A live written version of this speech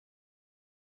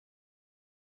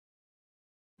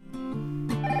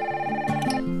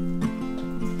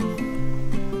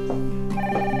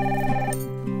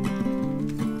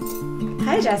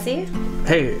Jesse.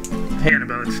 Hey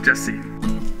Annabelle, it's Jesse.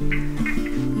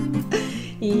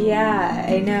 Yeah,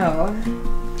 I know.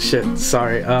 Shit,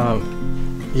 sorry.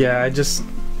 Yeah, I just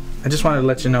wanted to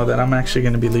let you know that I'm actually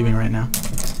gonna be leaving right now.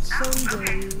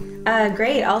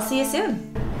 Great. I'll see you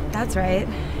soon. That's right.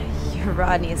 You're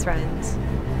Rodney's friend,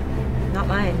 not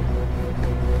mine.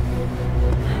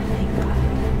 Thank God.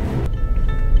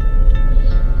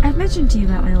 I've mentioned to you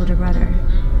about my older brother,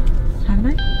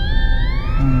 haven't I?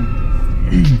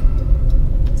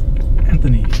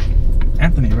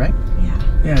 Anthony, right? Yeah.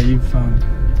 Yeah, you've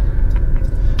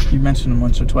mentioned him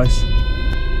once or twice.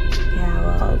 Yeah,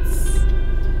 well,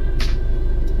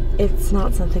 it's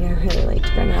not something I really like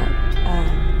to bring up.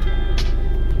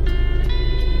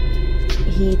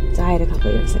 He died a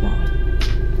couple years ago.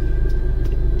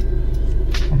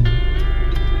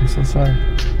 I'm so sorry.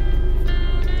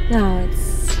 No,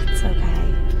 it's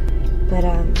okay. But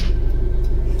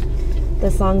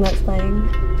the song that's playing,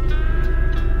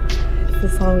 it's the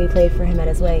song we played for him at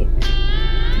his wake.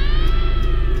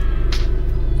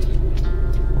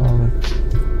 Well,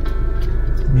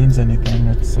 if it means anything,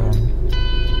 it's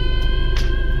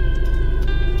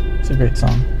a great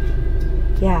song.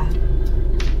 Yeah,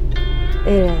 it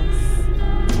is.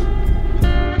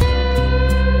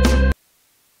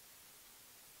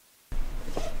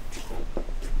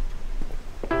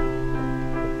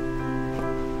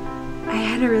 I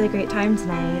had a really great time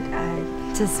tonight,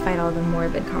 despite all the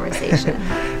morbid conversation.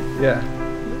 Yeah,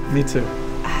 me too.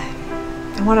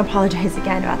 I want to apologize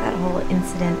again about that whole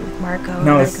incident with Marco.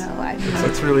 No, it's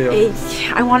really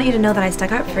I want you to know that I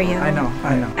stuck up for you. I know.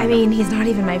 I mean, he's not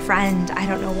even my friend. I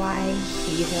don't know why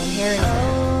he even inherited it.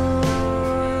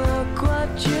 Look what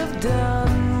you've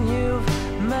done. You've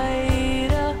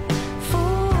made a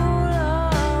fool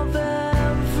of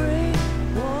everyone.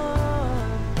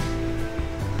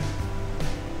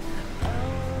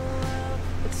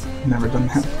 Never done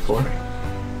that before. I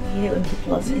hate it when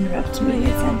people love to interrupt me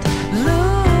mid-sentence.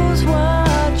 Lose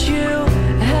what you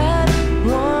had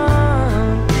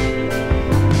won.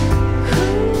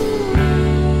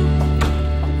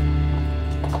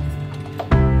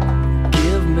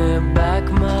 Give me back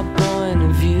my point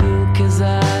of view, 'cause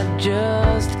I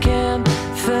just can't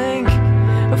think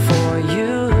for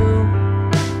you.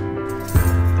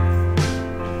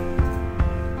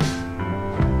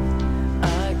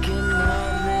 I can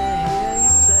hardly hear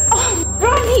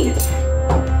you say.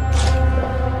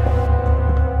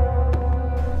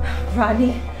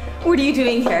 Rodney, what are you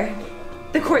doing here?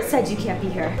 The court said you can't be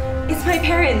here. It's my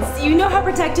parents. You know how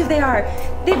protective they are.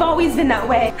 They've always been that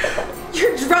way.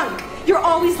 You're drunk. You're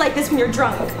always like this when you're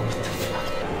drunk.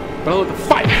 But look, the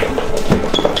fight!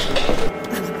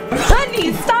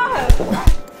 Rodney, stop!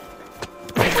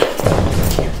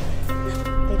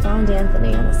 They found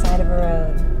Anthony on the side of a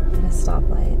road at a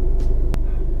stoplight.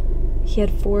 He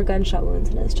had 4 gunshot wounds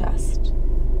in his chest.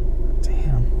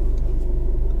 Damn.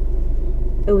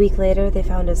 A week later, they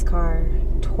found his car,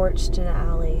 torched in an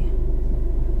alley.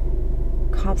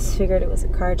 Cops figured it was a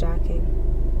carjacking.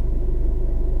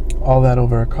 All that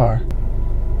over a car.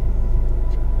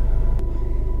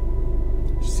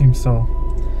 Seems so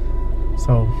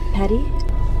Petty?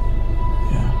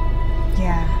 yeah.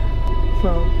 Yeah.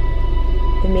 Well,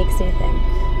 it makes me think.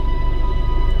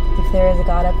 If there is a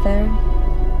God up there,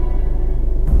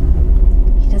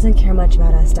 he doesn't care much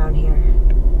about us down here.